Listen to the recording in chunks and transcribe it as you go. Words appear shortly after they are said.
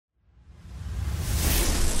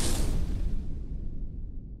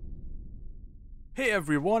Hey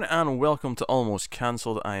everyone, and welcome to Almost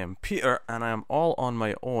Cancelled. I am Peter, and I am all on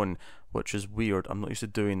my own, which is weird. I'm not used to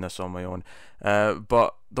doing this on my own.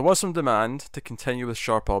 But there was some demand to continue with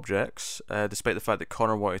Sharp Objects, despite the fact that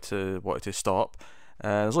Connor wanted to stop.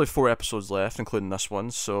 There's only 4 episodes left, including this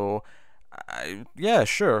one. So, yeah,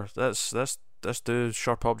 sure. Let's do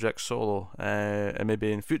Sharp Objects solo, and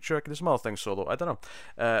maybe in future I can do some other things solo. I don't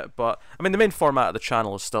know, but I mean the main format of the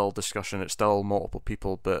channel is still discussion. It's still multiple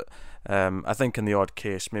people, but I think in the odd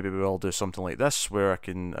case maybe we'll do something like this where I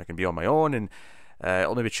can be on my own, and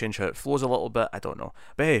it'll maybe change how it flows a little bit. I don't know,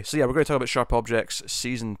 but hey, so yeah, we're going to talk about Sharp Objects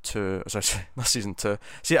season 2. Sorry, not season 2.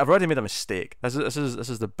 See, I've already made a mistake. This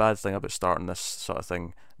is the bad thing about starting this sort of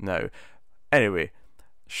thing now. Anyway.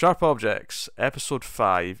 Sharp Objects, episode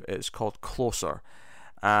 5, it's called Closer.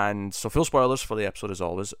 And so full spoilers for the episode as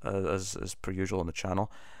always, as per usual on the channel.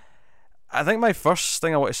 I think my first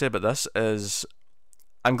thing I want to say about this is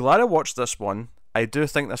I'm glad I watched this one. I do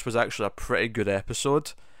think this was actually a pretty good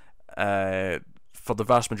episode for the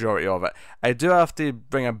vast majority of it. I do have to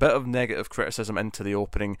bring a bit of negative criticism into the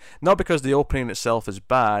opening, not because the opening itself is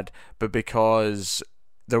bad, but because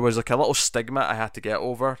there was like a little stigma I had to get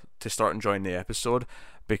over to start enjoying the episode,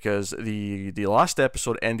 because the last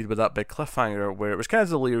episode ended with that big cliffhanger where it was kind of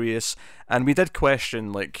delirious, and we did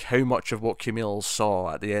question like how much of what Camille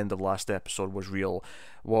saw at the end of the last episode was real.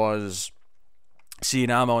 Was seeing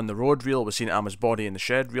Amma on the road real? Was seeing Amma's body in the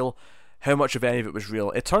shed real? How much of any of it was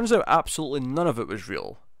real? It turns out absolutely none of it was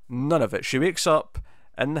real. None of it. She wakes up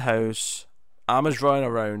in the house, Amma's running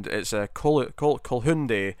around, it's a Colquhoun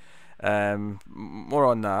Day. More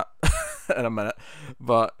on that in a minute,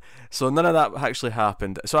 but so none of that actually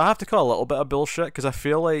happened. So I have to call a little bit of bullshit, because I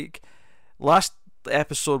feel like last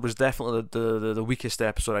episode was definitely the weakest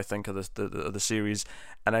episode I think of the series,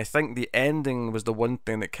 and I think the ending was the one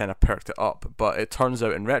thing that kind of perked it up. But it turns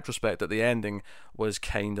out in retrospect that the ending was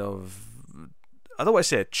kind of, I don't want to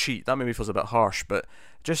say a cheat, that maybe feels a bit harsh, but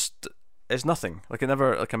just it's nothing. Like it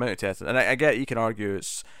never like amounted to anything. And I get you can argue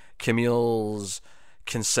it's Camille's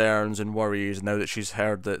concerns and worries now that she's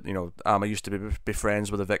heard that, you know, Amma used to be friends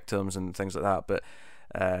with the victims and things like that, but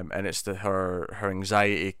and it's her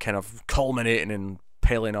anxiety kind of culminating and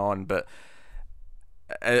piling on. But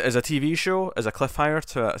as a TV show, as a cliffhanger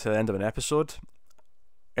to the end of an episode,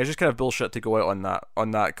 it's just kind of bullshit to go out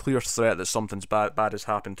on that clear threat that something's bad has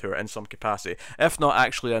happened to her in some capacity, if not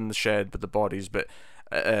actually in the shed with the bodies, but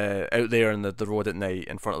out there in the road at night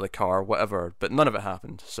in front of the car, whatever. But none of it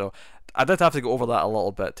happened, so I did have to go over that a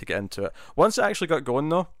little bit to get into it. Once it actually got going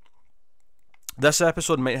though, this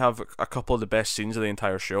episode might have a couple of the best scenes of the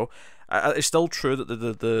entire show. It's still true that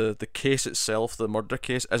the case itself, the murder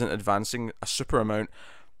case, isn't advancing a super amount,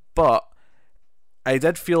 but I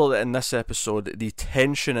did feel that in this episode the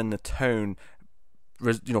tension in the town,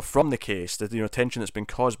 you know, from the case, the tension that's been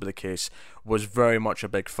caused by the case was very much a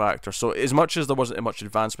big factor. So as much as there wasn't much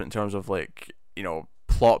advancement in terms of like, you know,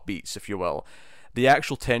 plot beats, if you will, the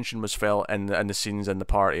actual tension was felt in the scenes in the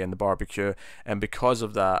party and the barbecue, and because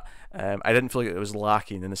of that, I didn't feel like it was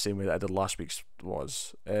lacking in the same way that I did last week's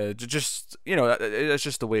was. Just, you know, it's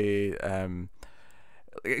just the way,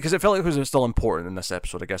 because it felt like it was still important in this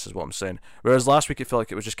episode, I guess is what I'm saying. Whereas last week it felt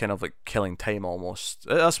like it was just kind of like killing time almost.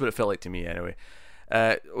 That's what it felt like to me anyway.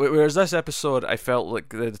 Whereas this episode, I felt like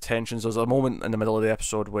the tensions. There was a moment in the middle of the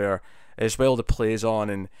episode where it's while the play's on,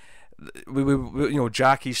 and we you know,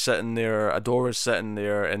 Jackie's sitting there, Adora's sitting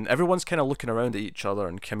there, and everyone's kind of looking around at each other,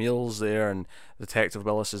 and Camille's there, and Detective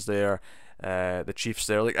Willis is there, the chief's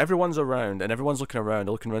there. Like everyone's around, and everyone's looking around.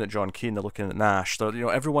 They're looking around at John Keane. They're looking at Nash. They're, you know,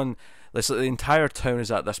 everyone. Like, the entire town is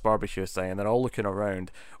at this barbecue thing, and they're all looking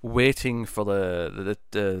around, waiting for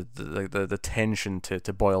the tension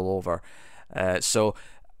to boil over. So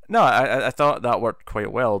no, I thought that worked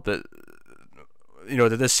quite well, but you know,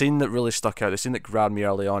 the scene that really stuck out, the scene that grabbed me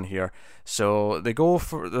early on here. So they're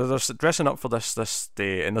dressing up for this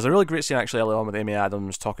day, and there's a really great scene actually early on with Amy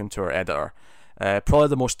Adams talking to her editor. Probably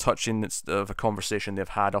the most touching of a conversation they've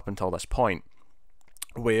had up until this point,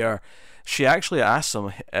 where she actually asks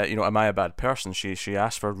him, you know, am I a bad person? She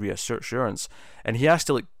asked for reassurance, and he has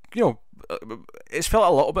to, like, you know, it's felt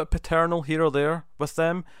a little bit paternal here or there with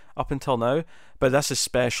them up until now, but this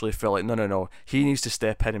especially felt like no, he needs to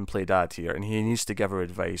step in and play dad here, and he needs to give her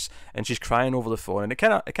advice. And she's crying over the phone, and it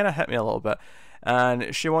kind of hit me a little bit.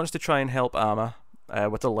 And she wants to try and help Amma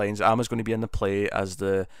with the lines. Amma's going to be in the play as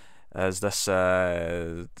this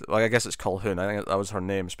like, I guess it's Colquhoun. I think that was her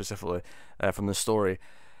name specifically from the story.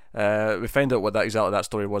 We find out what exactly that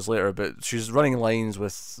story was later, but she's running lines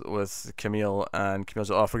with Camille, and Camille's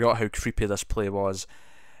like, oh, I forgot how creepy this play was.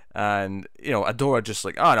 And, you know, Adora just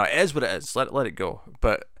like, oh no, it is what it is, let it go.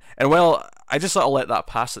 But And well, I just sort of let that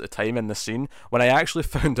pass at the time in the scene. When I actually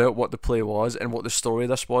found out what the play was and what the story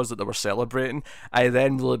this was that they were celebrating, I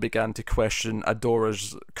then really began to question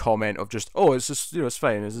Adora's comment of just, oh, it's just, it's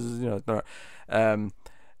fine.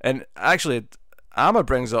 And actually, Amma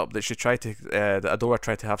brings up that that Adora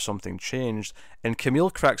tried to have something changed, and Camille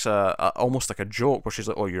cracks a almost like a joke where she's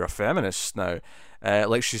like, "Oh, you're a feminist now,"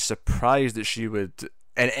 like she's surprised that she would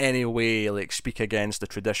in any way like speak against the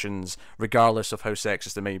traditions, regardless of how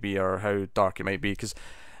sexist it might be or how dark it might be. Because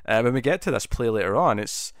when we get to this play later on,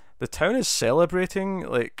 the town is celebrating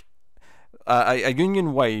like a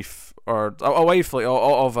Union wife or a wife like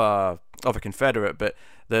of a Confederate, but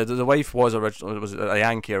the wife was a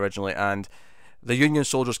Yankee originally, and the Union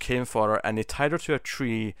soldiers came for her and they tied her to a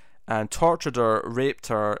tree and tortured her, raped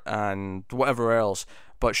her, and whatever else.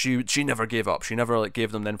 But she never gave up. She never like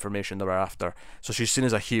gave them the information they were after. So she's seen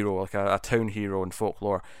as a hero, like a town hero in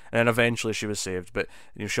folklore. And then eventually she was saved. But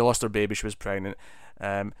she lost her baby. She was pregnant.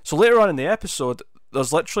 So later on in the episode,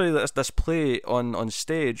 there's literally this play on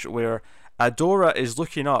stage where Adora is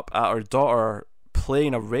looking up at her daughter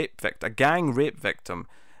playing a gang rape victim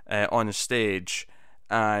on stage.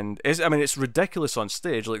 And it's ridiculous on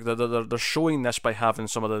stage. Like they're showing this by having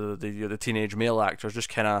some of the teenage male actors just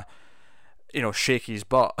kind of, shake his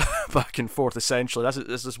butt back and forth. Essentially,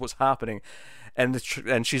 this is what's happening, and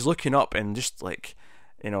she's looking up and just like,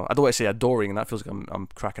 I don't want to say adoring, and that feels like I'm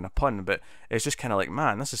cracking a pun, but it's just kind of like,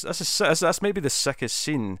 man, that's maybe the sickest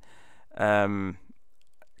scene, because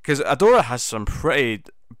Adora has some pretty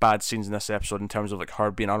bad scenes in this episode in terms of like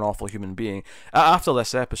her being an awful human being. After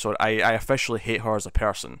this episode, I officially hate her as a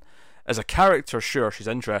person. As a character, sure, she's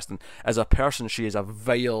interesting. As a person, she is a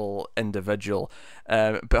vile individual.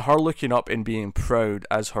 But her looking up and being proud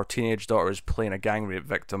as her teenage daughter is playing a gang rape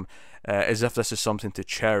victim, as if this is something to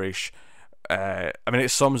cherish.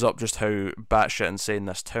 It sums up just how batshit insane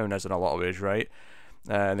this town is in a lot of ways, right?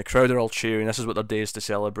 And the crowd are all cheering. This is what their day is to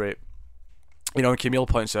celebrate. And Camille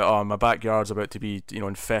points out, oh, my backyard's about to be,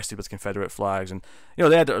 infested with Confederate flags, and the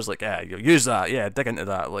editor's like, yeah, use that, yeah, dig into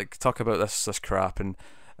that, like talk about this crap and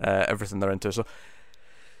everything they're into. So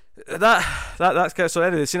that's so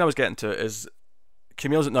anyway, the scene I was getting to is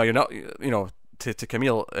Camille's like, no, you're not, to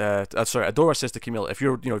Camille. Adora says to Camille, if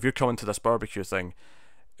you're coming to this barbecue thing,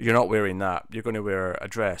 you're not wearing that. You're going to wear a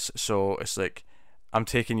dress. So it's like, I'm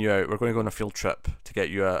taking you out. We're going to go on a field trip to get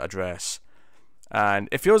you a dress, and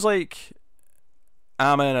it feels like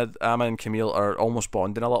Amma and Camille are almost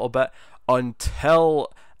bonding a little bit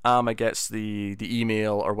until Amma gets the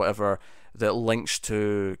email or whatever that links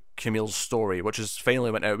to Camille's story, which has finally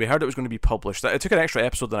went out. We heard it was going to be published. It took an extra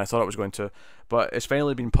episode than I thought it was going to, but it's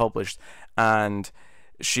finally been published, and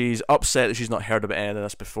she's upset that she's not heard about any of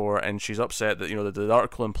this before, and she's upset that the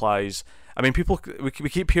article implies. We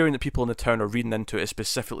keep hearing that people in the town are reading into it,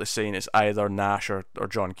 specifically saying it's either Nash or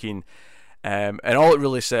John Keane. And all it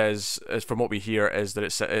really says, is, from what we hear, is that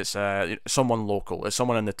it's someone local. It's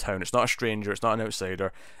someone in the town. It's not a stranger. It's not an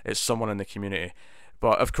outsider. It's someone in the community.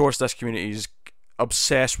 But of course, this community is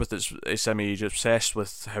obsessed with its image, obsessed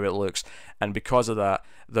with how it looks, and because of that,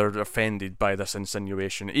 they're offended by this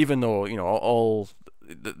insinuation. Even though all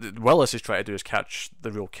Willis is trying to do is catch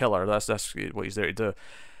the real killer. That's what he's there to do.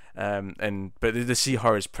 But they see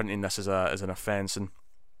her as printing this as an offence, and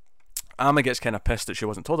Amma gets kind of pissed that she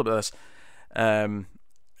wasn't told about this.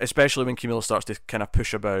 Especially when Camille starts to kind of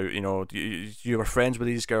push about, you were friends with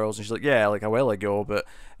these girls, and she's like, yeah, like a while ago, but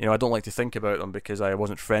I don't like to think about them because I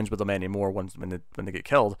wasn't friends with them anymore when they get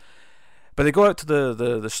killed. But they go out to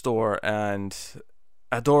the store, and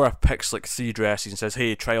Adora picks like 3 dresses and says,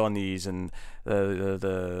 hey, try on these, and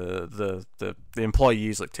the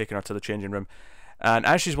employees like taking her to the changing room, and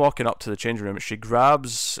as she's walking up to the changing room, she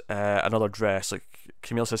grabs another dress. Like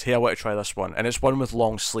Camille says, hey, I want to try this one, and it's one with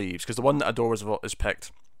long sleeves, because the one that Adora has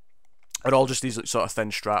picked are all just these like, sort of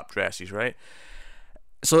thin strap dresses, right?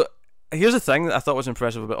 So here's the thing that I thought was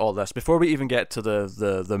impressive about all this, before we even get to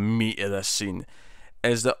the meat of this scene,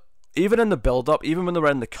 is that even in the build-up, even when they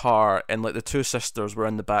were in the car and like the 2 sisters were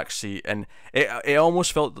in the back seat, and it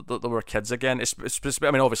almost felt that they were kids again. It's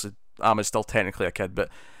obviously Amma's still technically a kid, but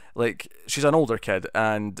like she's an older kid,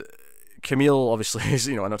 and Camille obviously is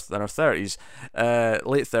in her 30s,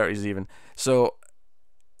 late 30s even. So,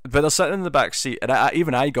 but they're sitting in the back seat, and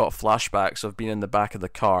I got flashbacks of being in the back of the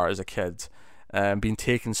car as a kid, being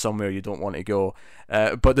taken somewhere you don't want to go.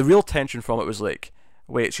 But the real tension from it was like,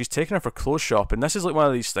 wait, she's taking her for clothes shop, and this is like one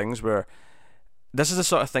of these things where this is the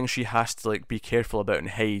sort of thing she has to like be careful about and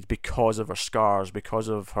hide because of her scars, because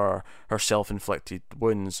of her self-inflicted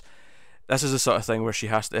wounds. This is the sort of thing where she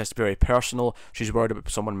has to be very personal. She's worried about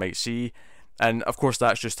what someone might see, And of course,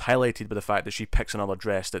 that's just highlighted by the fact that she picks another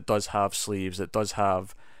dress that does have sleeves, that does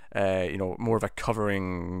have, more of a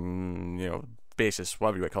covering, basis,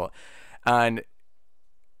 whatever you would call it. And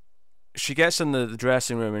she gets in the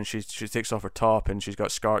dressing room and she takes off her top and she's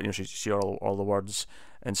got scar. She see all the words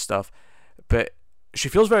and stuff, but she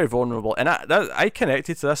feels very vulnerable. And I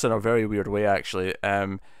connected to this in a very weird way, actually.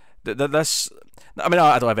 This, I mean,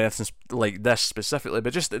 I don't have anything like this specifically,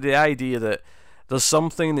 but just the idea that there's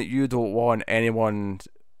something that you don't want anyone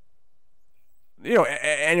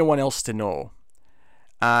else to know,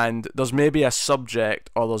 and there's maybe a subject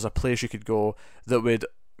or there's a place you could go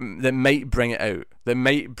that might bring it out, that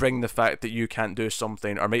might bring the fact that you can't do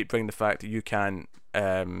something, or might bring the fact that you can't,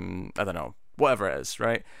 I don't know, whatever it is,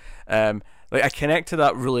 right? I connect to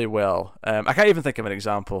that really well. I can't even think of an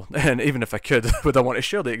example, and even if I could, would I want to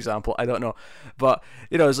share the example? I don't know. But,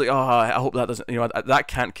 it's like, I hope that doesn't, that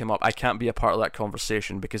can't come up. I can't be a part of that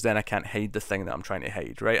conversation, because then I can't hide the thing that I'm trying to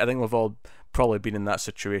hide, right? I think we've all probably been in that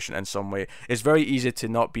situation in some way. It's very easy to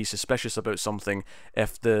not be suspicious about something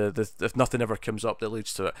if if nothing ever comes up that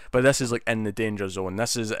leads to it. But this is like in the danger zone.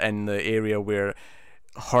 This is in the area where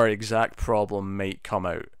her exact problem might come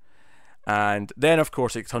out. And then, of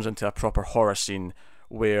course, it turns into a proper horror scene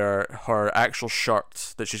where her actual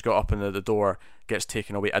shirt that she's got up in the door gets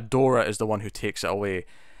taken away. Adora is the one who takes it away.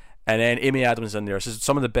 And then Amy Adams is in there. This is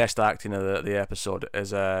some of the best acting of the episode,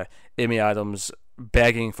 is Amy Adams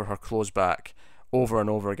begging for her clothes back over and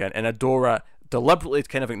over again. And Adora deliberately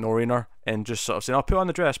kind of ignoring her and just sort of saying, put on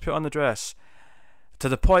the dress. To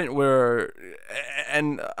the point where,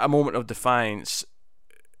 in a moment of defiance,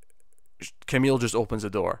 Camille just opens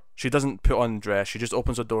the door. She doesn't put on the dress. She just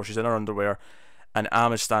opens the door. She's in her underwear, and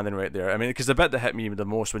Emma's standing right there. I mean, because the bit that hit me the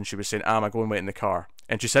most when she was saying, "Emma, go and wait in the car,"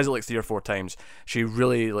 and she says it like 3 or 4 times. She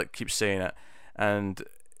really keeps saying it, and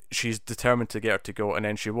she's determined to get her to go, and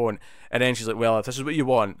then she won't. And then she's like, "Well, if this is what you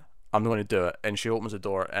want, I'm going to do it." And she opens the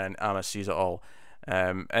door, and Emma sees it all.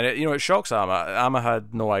 And it shocks Emma. Emma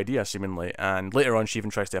had no idea, seemingly, and later on she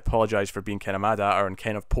even tries to apologise for being kind of mad at her and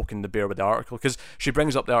kind of poking the bear with the article, because she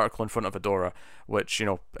brings up the article in front of Adora, which,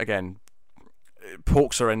 again,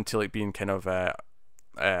 pokes her into being kind of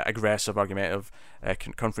aggressive, argumentative,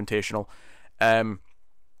 confrontational, and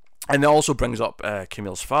it also brings up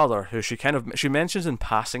Camille's father, who she mentions in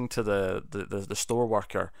passing to the store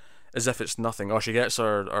worker as if it's nothing. She gets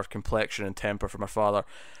her complexion and temper from her father,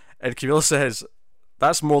 and Camille says,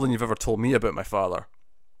 "That's more than you've ever told me about my father."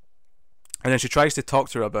 And then she tries to talk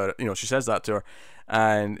to her about it. She says that to her,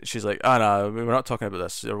 and she's like, no, we're not talking about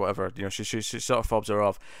this," or whatever. She sort of fobs her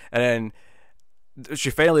off. And then she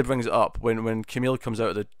finally brings it up when Camille comes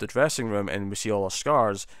out of the dressing room and we see all her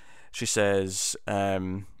scars. She says,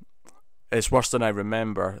 "It's worse than I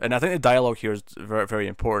remember." And I think the dialogue here is very, very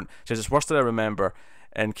important. She says, "It's worse than I remember."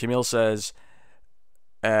 And Camille says,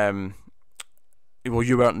 "Well,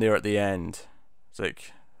 you weren't there at the end." It's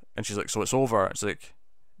like, and she's like, "So it's over?" It's like,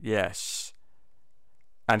 "Yes."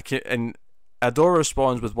 And Adora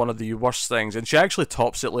responds with one of the worst things, and she actually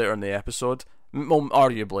tops it later in the episode. Well,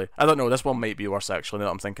 arguably, I don't know. This one might be worse, actually, now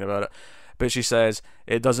that I'm thinking about it. But she says,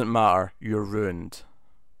 "It doesn't matter. You're ruined,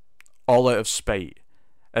 all out of spite."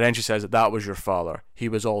 And then she says that was your father. He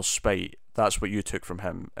was all spite. That's what you took from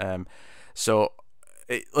him. So,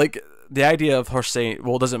 the idea of her saying,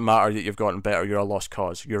 "Well, it doesn't matter that you've gotten better. You're a lost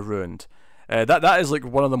cause. You're ruined." That is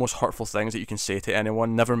one of the most hurtful things that you can say to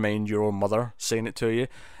anyone. Never mind your own mother saying it to you.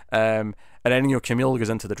 And then Camille goes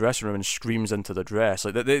into the dressing room and screams into the dress.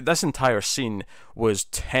 This entire scene was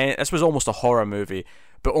this was almost a horror movie,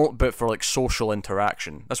 but for social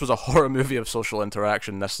interaction. This was a horror movie of social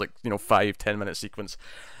interaction. This 5-10 minute sequence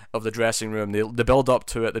of the dressing room, the build up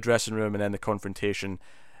to it, the dressing room, and then the confrontation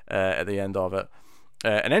at the end of it.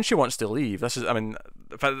 And then she wants to leave. This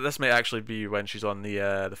might actually be when she's on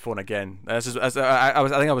the phone again. I think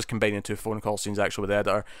I was combining 2 phone call scenes actually with the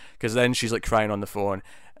editor, because then she's crying on the phone,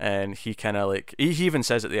 and he kind of he even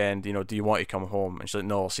says at the end, "Do you want to come home?" And she's like,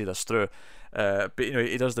 "No, I'll see this through." But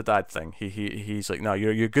he does the dad thing. He's like, "No,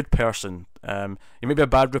 you're a good person. You may be a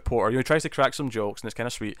bad reporter." He tries to crack some jokes, and it's kind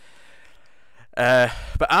of sweet.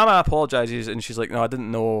 But Emma apologizes, and she's like, "No, I didn't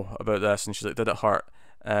know about this," and she's like, "Did it hurt?"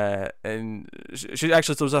 And she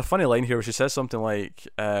actually, there was a funny line here where she says something like,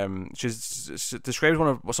 she describes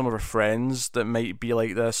some of her friends that might be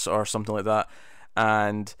like this or something like that,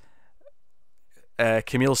 and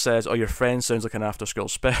Camille says, "Oh, your friend sounds like an after school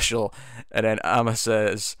special," and then Emma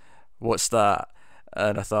says, "What's that?"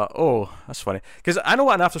 And I thought, oh, that's funny, because I know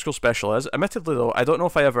what an after school special is. Admittedly though, I don't know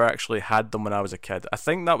if I ever actually had them when I was a kid. I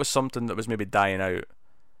think that was something that was maybe dying out.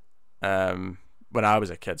 when I was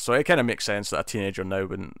a kid. So it kind of makes sense that a teenager now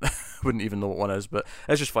wouldn't even know what one is. But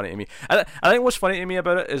it's just funny to me. I think what's funny to me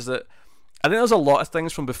about it is that I think there's a lot of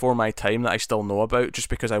things from before my time that I still know about, just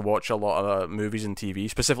because I watch a lot of movies and TV,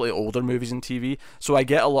 specifically older movies and TV. So I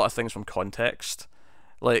get a lot of things from context.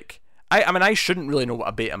 Like, I mean, I shouldn't really know what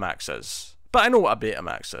a Betamax is, but I know what a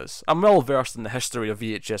Betamax is. I'm well versed in the history of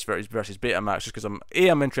VHS versus Betamax, just because I'm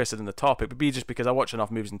interested in the topic, but B, just because I watch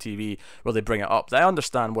enough movies and TV where they bring it up that I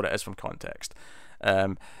understand what it is from context.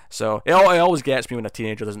 So it always gets me when a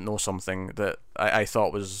teenager doesn't know something that I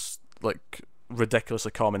thought was like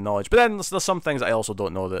ridiculously common knowledge. But then there's some things I also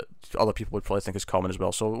don't know that other people would probably think is common as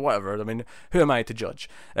well. So whatever. I mean, who am I to judge?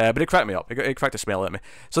 But it cracked me up. It cracked a smile at me.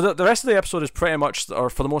 So the rest of the episode is pretty much, or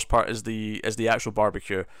for the most part, is the actual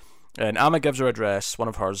barbecue. And Amma gives her a dress, one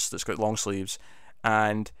of hers, that's got long sleeves,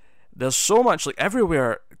 and there's so much, like,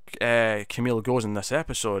 everywhere Camille goes in this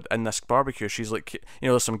episode, in this barbecue, she's like, you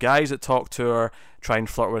know, there's some guys that talk to her, try and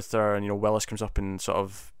flirt with her, and, you know, Willis comes up and sort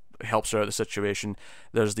of helps her out of the situation.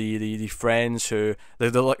 There's the friends who, they're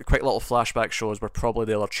like quite little flashback shows where probably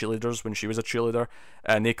they were cheerleaders when she was a cheerleader,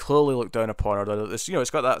 and they clearly look down upon her. It's, you know, it's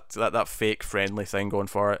got that fake friendly thing going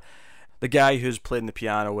for it. The guy who's playing the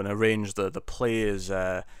piano and arranged the play is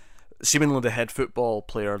seemingly the head football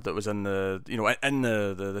player that was in the, you know, in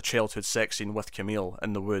the childhood sex scene with Camille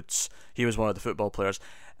in the woods. He was one of the football players,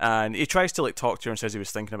 and he tries to like talk to her and says he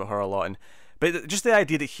was thinking about her a lot. And but just the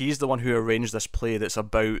idea that he's the one who arranged this play that's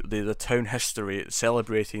about the town history,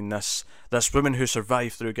 celebrating this woman who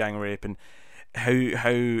survived through gang rape, and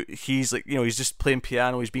how he's like, you know, he's just playing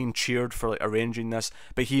piano, he's being cheered for like arranging this,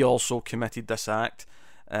 but he also committed this act.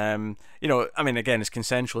 You know, I mean, again, as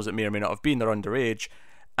consensual as it may or may not have been, they're underage,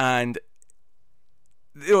 and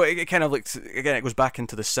you know, it kind of like, again, it goes back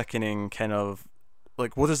into the sickening kind of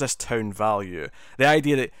like, what does this town value? The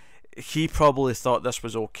idea that he probably thought this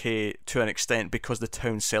was okay to an extent because the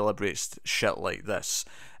town celebrates shit like this.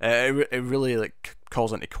 It really like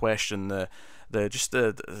calls into question the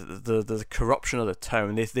corruption of the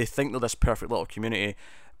town. They think they're this perfect little community,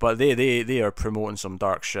 but they are promoting some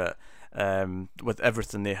dark shit with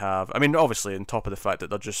everything they have. I mean, obviously, on top of the fact that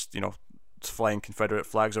they're just, you know, flying Confederate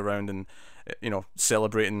flags around and, you know,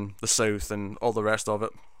 celebrating the South and all the rest of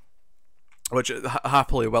it. Which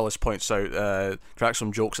happily Willis points out, cracks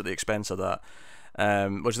some jokes at the expense of that,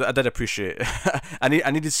 which I did appreciate. I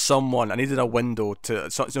needed a window to,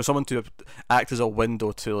 you know, someone to act as a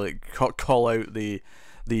window to like call out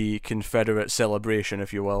the Confederate celebration,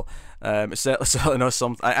 if you will. So, you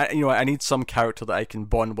know, I need some character that I can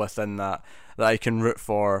bond with in that I can root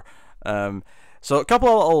for. So a couple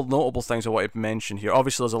of little notable things I want to mention here.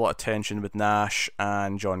 Obviously, there's a lot of tension with Nash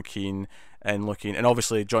and John Keane. And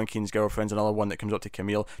obviously John Keane's girlfriend's another one that comes up to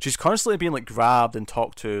Camille. She's constantly being like grabbed and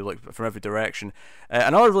talked to like from every direction.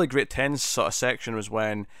 Another really great tense sort of section was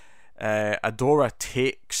when Adora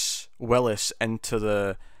takes Willis into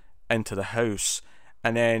the house,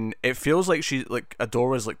 and then it feels like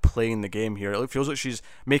Adora's like playing the game here. It feels like she's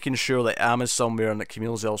making sure that Amma's somewhere and that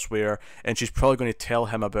Camille's elsewhere, and she's probably going to tell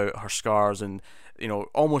him about her scars and, you know,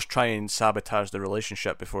 almost try and sabotage the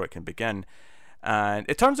relationship before it can begin. And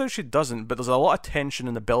it turns out she doesn't, but there's a lot of tension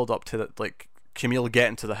in the build-up to that, like Camille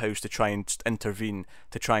getting to the house to try and intervene,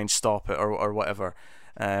 to try and stop it or whatever.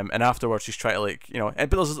 And afterwards she's trying to, like, you know, but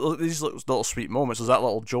there's these little sweet moments. There's that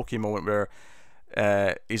little jokey moment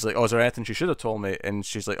where he's like, oh, is there anything she should have told me? And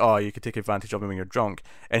she's like, oh, you could take advantage of me when you're drunk.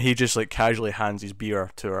 And he just like casually hands his beer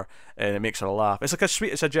to her, and it makes her laugh. It's like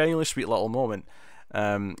it's a genuinely sweet little moment.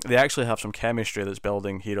 They actually have some chemistry that's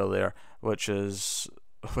building here or there, which is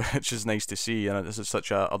nice to see. And this is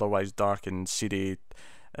such a otherwise dark and seedy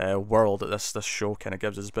world that this show kind of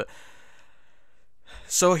gives us. But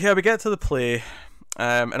so yeah, we get to the play,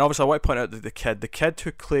 and obviously I want to point out that the kid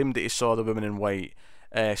who claimed that he saw the woman in white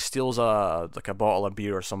steals a bottle of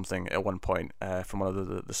beer or something at one point from one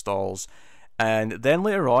of the stalls, and then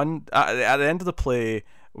later on at the end of the play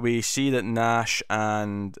we see that Nash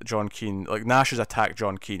and John Keane, like Nash has attacked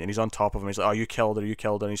John Keane and he's on top of him. He's like, oh, you killed her,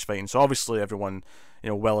 and he's fighting. So obviously everyone, you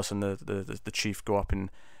know, Willis and the chief go up and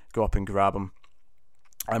grab him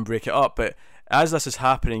and break it up. But as this is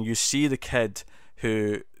happening, you see the kid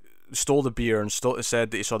who stole the beer and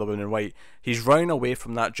said that he saw the woman in white. He's running away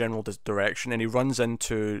from that general direction, and he runs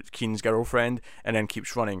into Keane's girlfriend and then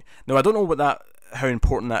keeps running. Now I don't know how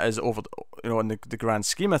important that is over, you know, in the grand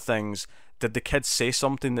scheme of things. Did the kid say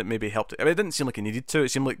something that maybe helped? I mean, it didn't seem like he needed to. It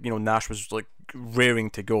seemed like, you know, Nash was like raring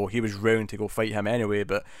to go. He was raring to go fight him anyway.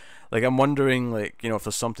 But like, I'm wondering, like, you know, if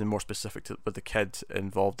there's something more specific with the kid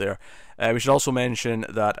involved there. We should also mention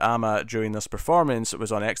that Amma during this performance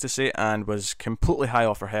was on ecstasy and was completely high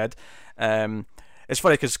off her head. it's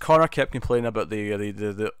funny because Connor kept complaining about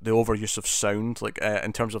the overuse of sound, like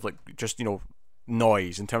in terms of like just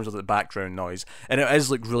noise, in terms of the background noise, and it is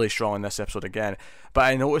like really strong in this episode again. But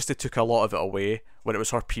I noticed they took a lot of it away when it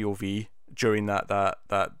was her POV during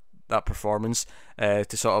that performance, to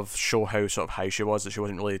sort of show how sort of high she was, that she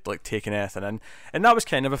wasn't really like taking anything in, and that was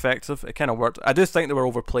kind of effective. It kind of worked. I do think they were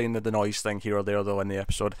overplaying the noise thing here or there though in the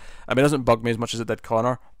episode. I mean, it doesn't bug me as much as it did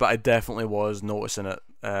Connor, but I definitely was noticing it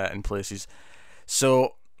in places.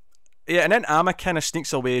 So yeah, and then Amma kind of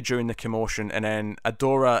sneaks away during the commotion, and then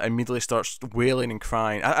Adora immediately starts wailing and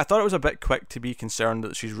crying. I thought it was a bit quick to be concerned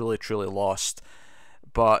that she's really truly lost.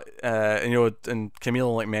 But and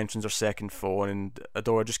Camille like mentions her second phone, and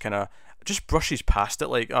Adora just kind of brushes past it,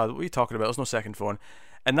 like, oh, what are you talking about? There's no second phone,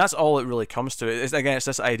 and that's all it really comes to. It's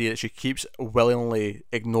this idea that she keeps willingly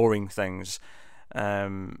ignoring things,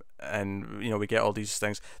 and we get all these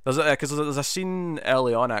things. There's a scene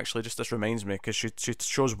early on actually. Just this reminds me, because she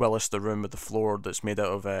shows Willis the room with the floor that's made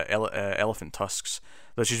out of elephant tusks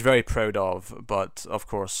that she's very proud of, but of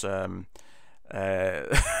course.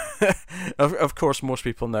 Of course, most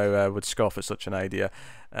people now would scoff at such an idea,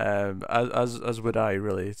 as would I.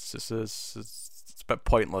 Really, it's a bit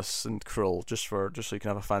pointless and cruel, just so you can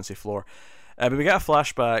have a fancy floor. But we get a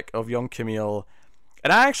flashback of young Camille,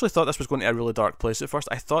 and I actually thought this was going to a really dark place at first.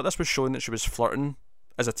 I thought this was showing that she was flirting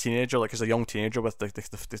as a teenager, like as a young teenager, with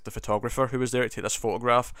the photographer who was there to take this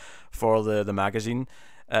photograph for the magazine.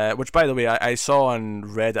 Which, by the way, I saw on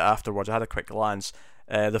Reddit afterwards. I had a quick glance.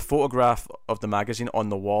 The photograph of the magazine on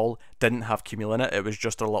the wall didn't have Camille in it. It was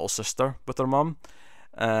just her little sister with her mum,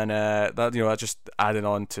 and that just added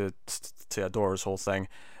on to Adora's whole thing.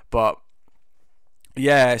 But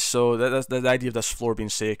yeah, so that's the idea of this floor being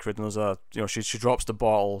sacred, and there's a she drops the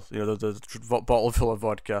bottle, the bottle full of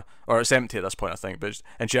vodka, or it's empty at this point I think,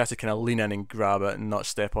 and she has to kind of lean in and grab it and not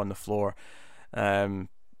step on the floor.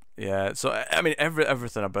 Yeah, so I mean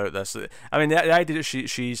everything about this. I mean the idea that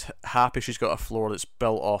she's happy she's got a floor that's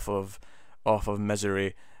built off of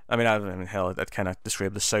misery. I mean hell, I'd kind of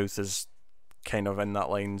describe the South as kind of in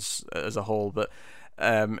that lines as a whole, but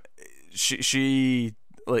she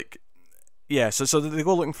like yeah. So they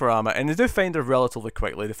go looking for Amma, and they do find her relatively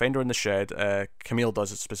quickly. They find her in the shed. Camille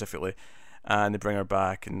does it specifically, and they bring her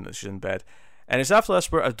back, and she's in bed. And it's after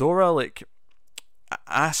this where Adora like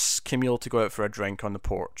asks Camille to go out for a drink on the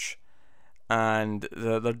porch, and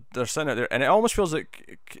they're sitting out there, and it almost feels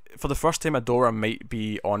like for the first time Adora might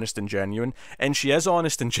be honest and genuine, and she is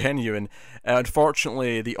honest and genuine.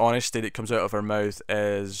 Unfortunately, the honesty that comes out of her mouth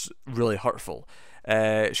is really hurtful.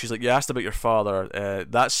 She's like, you asked about your father,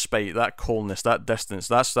 that spite, that coldness, that distance,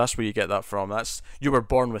 that's where you get that from. You were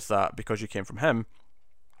born with that because you came from him,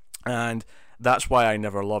 and that's why I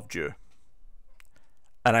never loved you.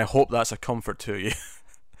 And I hope that's a comfort to you.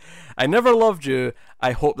 I never loved you.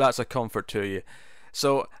 I hope that's a comfort to you.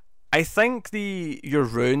 So I think "you're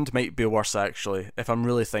ruined" might be worse actually, if I'm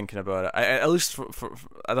really thinking about it. At least for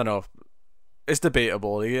I don't know. It's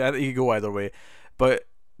debatable. You can go either way, but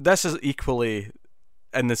this is equally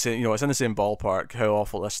in the same. It's in the same ballpark. How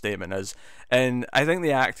awful this statement is, and I think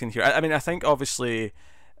the acting here. I mean, I think obviously,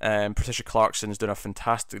 Patricia Clarkson's doing a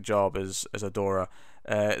fantastic job as Adora.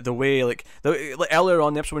 The way like earlier on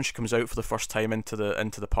in the episode when she comes out for the first time into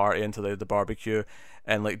the party, into the barbecue,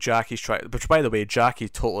 and like Jackie's trying, which by the way Jackie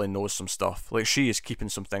totally knows some stuff, like she is keeping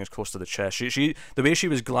some things close to the chest. She the way she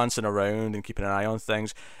was glancing around and keeping an eye on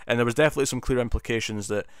things, and there was definitely some clear implications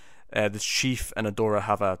that the Chief and Adora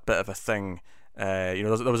have a bit of a thing. There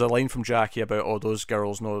was a line from Jackie about, those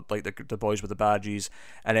girls know, like the boys with the badges,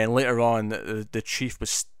 and then later on the Chief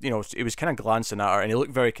was, he was kind of glancing at her, and he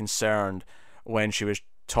looked very concerned when she was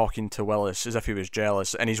talking to Willis, as if he was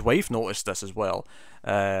jealous, and his wife noticed this as well.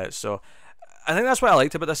 So I think that's what I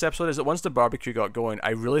liked about this episode, is that once the barbecue got going,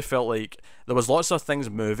 I really felt like there was lots of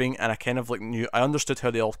things moving, and I kind of like I understood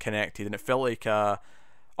how they all connected, and it felt like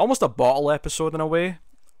almost a bottle episode in a way,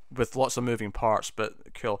 with lots of moving parts,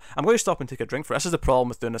 but cool. I'm going to stop and take a drink for it. This is the problem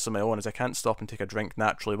with doing this on my own, is I can't stop and take a drink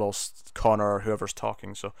naturally whilst Connor or whoever's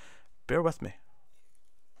talking, so bear with me.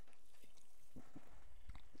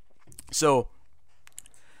 So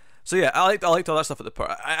yeah, I liked all that stuff at the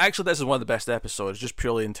part. Actually, this is one of the best episodes, just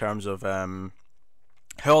purely in terms of how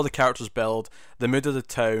all the characters build, the mood of the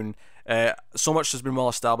town. So much has been well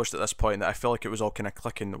established at this point that I feel like it was all kind of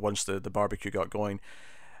clicking once the barbecue got going.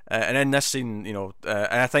 And then this scene, and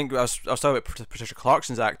I think I was talking about Patricia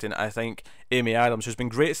Clarkson's acting. I think Amy Adams, who's been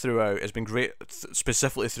great throughout, has been great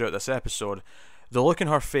specifically throughout this episode. The look in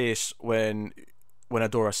her face when when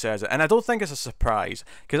Adora says it, and I don't think it's a surprise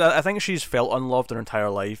because I think she's felt unloved her entire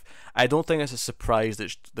life. I don't think it's a surprise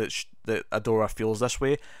that Adora feels this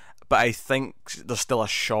way, but I think there's still a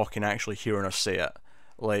shock in actually hearing her say it.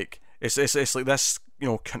 Like it's like this,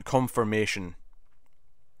 confirmation.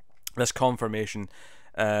 This confirmation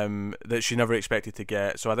that she never expected to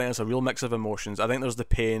get. So I think it's a real mix of emotions. I think there's the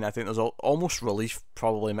pain. I think there's almost relief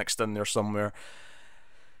probably mixed in there somewhere.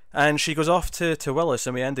 And she goes off to Willis,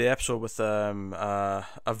 and we end the episode with a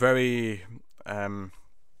very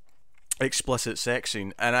explicit sex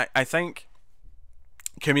scene. And I think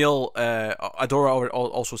Camille, Adora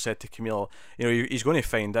also said to Camille, he's going to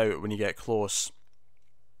find out when you get close.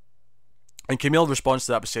 And Camille responds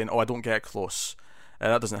to that by saying, "Oh, I don't get close.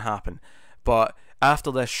 That doesn't happen." But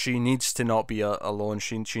after this, she needs to not be alone.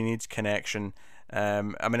 She needs connection.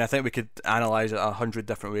 I think we could analyse it 100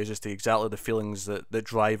 different ways as to exactly the feelings that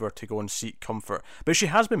drive her to go and seek comfort. But she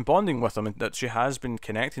has been bonding with him, and that she has been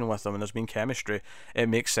connecting with him, and there's been chemistry. It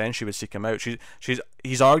makes sense she would seek him out. He's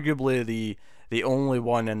arguably the only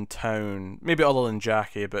one in town, maybe other than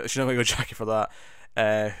Jackie, but she's not going to go Jackie for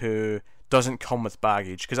that, who doesn't come with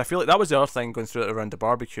baggage. Because I feel like that was the other thing going through it around the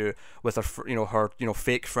barbecue with her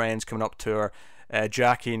fake friends coming up to her,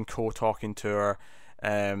 Jackie and Co talking to her.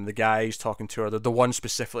 The guys talking to her, the one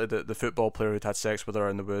specifically, the football player who'd had sex with her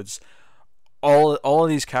in the woods. All of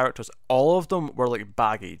these characters, all of them were like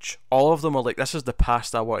baggage. All of them were like, this is the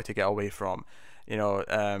past I wanted to get away from,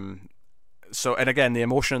 So, and again, the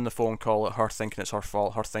emotion in the phone call, her thinking it's her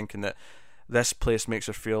fault, her thinking that this place makes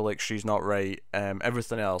her feel like she's not right.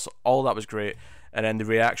 Everything else, all that was great, and then the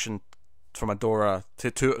reaction from Adora to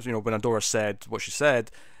when Adora said what she said,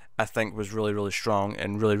 I think was really, really strong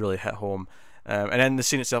and really, really hit home. And then the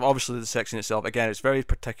scene itself, obviously the sex scene itself, again, it's very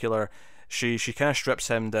particular. She kind of strips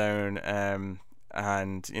him down, and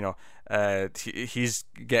he's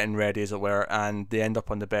getting ready, as it were, and they end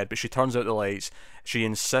up on the bed. But she turns out the lights. She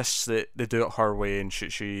insists that they do it her way, and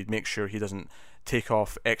she makes sure he doesn't take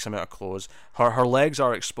off X amount of clothes. Her legs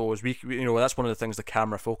are exposed. We that's one of the things the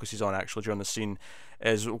camera focuses on actually during the scene,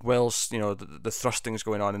 is whilst the thrusting's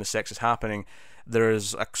going on and the sex is happening, there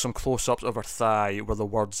is some close-ups of her thigh where the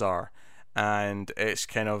words are. And it's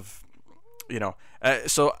kind of,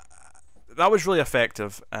 so that was really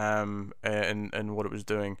effective in what it was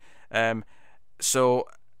doing. So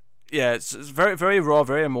yeah, it's very, very raw,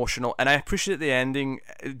 very emotional, and I appreciate the ending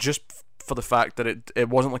just for the fact that it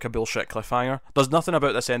wasn't like a bullshit cliffhanger. There's nothing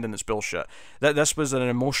about this ending that's bullshit. This was an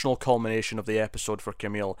emotional culmination of the episode for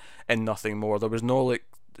Camille and nothing more. There was no like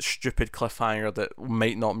stupid cliffhanger that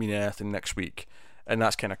might not mean anything next week. And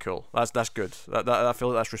that's kind of cool. That's good. I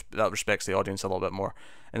feel like that respects the audience a little bit more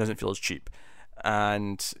and doesn't feel as cheap.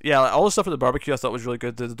 And yeah, all the stuff at the barbecue I thought was really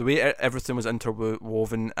good. The way everything was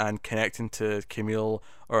interwoven and connecting to Camille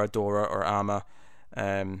or Adora or Amma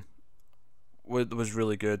was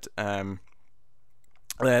really good. The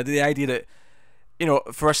idea that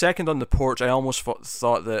for a second on the porch, I almost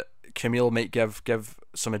thought that Camille might give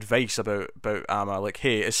some advice about Amma, like,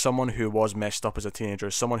 hey, as someone who was messed up as a teenager,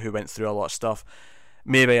 as someone who went through a lot of stuff,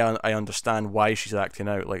 maybe I understand why she's acting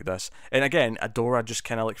out like this. And again, Adora just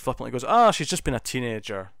kind of like flippantly goes, she's just been a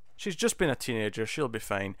teenager. She'll be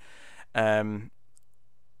fine.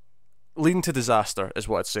 Leading to disaster is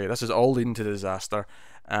what I'd say. This is all leading to disaster,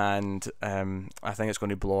 and I think it's going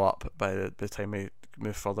to blow up by the time we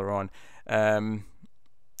move further on.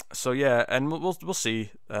 So yeah, and we'll see.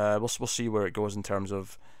 We'll see where it goes in terms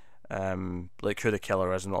of like who the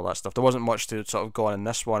killer is and all that stuff. There wasn't much to sort of go on in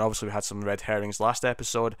this one. Obviously, we had some red herrings last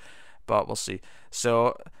episode, but we'll see.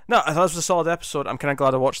 So no, I thought this was a solid episode. I'm kind of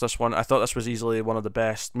glad I watched this one. I thought this was easily one of the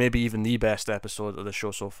best, maybe even the best episode of the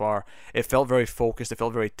show so far. It felt very focused. It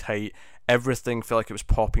felt very tight. Everything felt like it was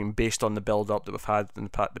popping based on the build-up that we've had in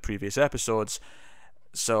the previous episodes.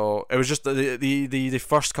 So it was just the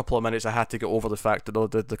first couple of minutes I had to get over the fact that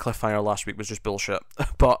the cliffhanger last week was just bullshit.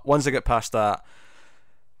 But once I get past that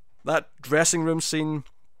dressing room scene,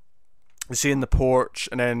 the scene in the porch,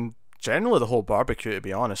 and then generally the whole barbecue, to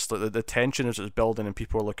be honest, like the tension as it was building and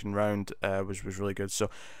people were looking around was really good. So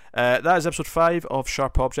that is episode 5 of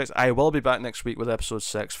Sharp Objects. I will be back next week with episode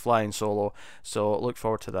 6, Flying Solo, so look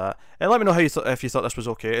forward to that. And let me know how if you thought this was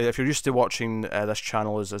okay. If you're used to watching this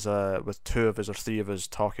channel as with 2 of us or 3 of us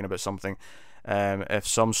talking about something, if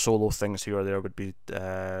some solo things here or there would be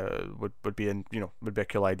would be a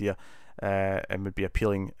cool idea and would be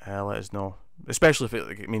appealing, let us know especially if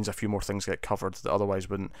it means a few more things get covered that otherwise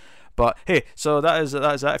wouldn't. But hey, so that is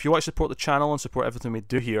that. If you want to support the channel and support everything we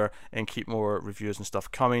do here and keep more reviews and stuff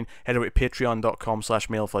coming, head over to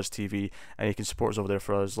patreon.com/MailFuzzTV, and you can support us over there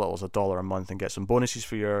for as little as $1 a month and get some bonuses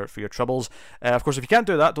for your troubles. Of course, if you can't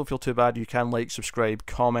do that, don't feel too bad. You can like, subscribe,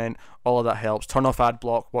 comment. All of that helps. Turn off ad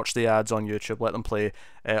block. Watch the ads on YouTube. Let them play.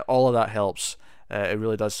 All of that helps. It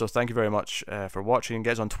really does. So thank you very much for watching.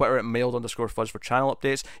 Get us on Twitter at mailed_fuzz for channel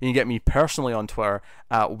updates. You can get me personally on Twitter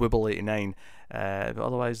at Wibble89. But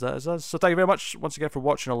otherwise, that is us. So thank you very much once again for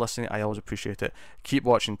watching or listening. I always appreciate it. Keep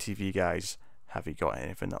watching TV, guys. Have you got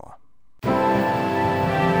any vanilla?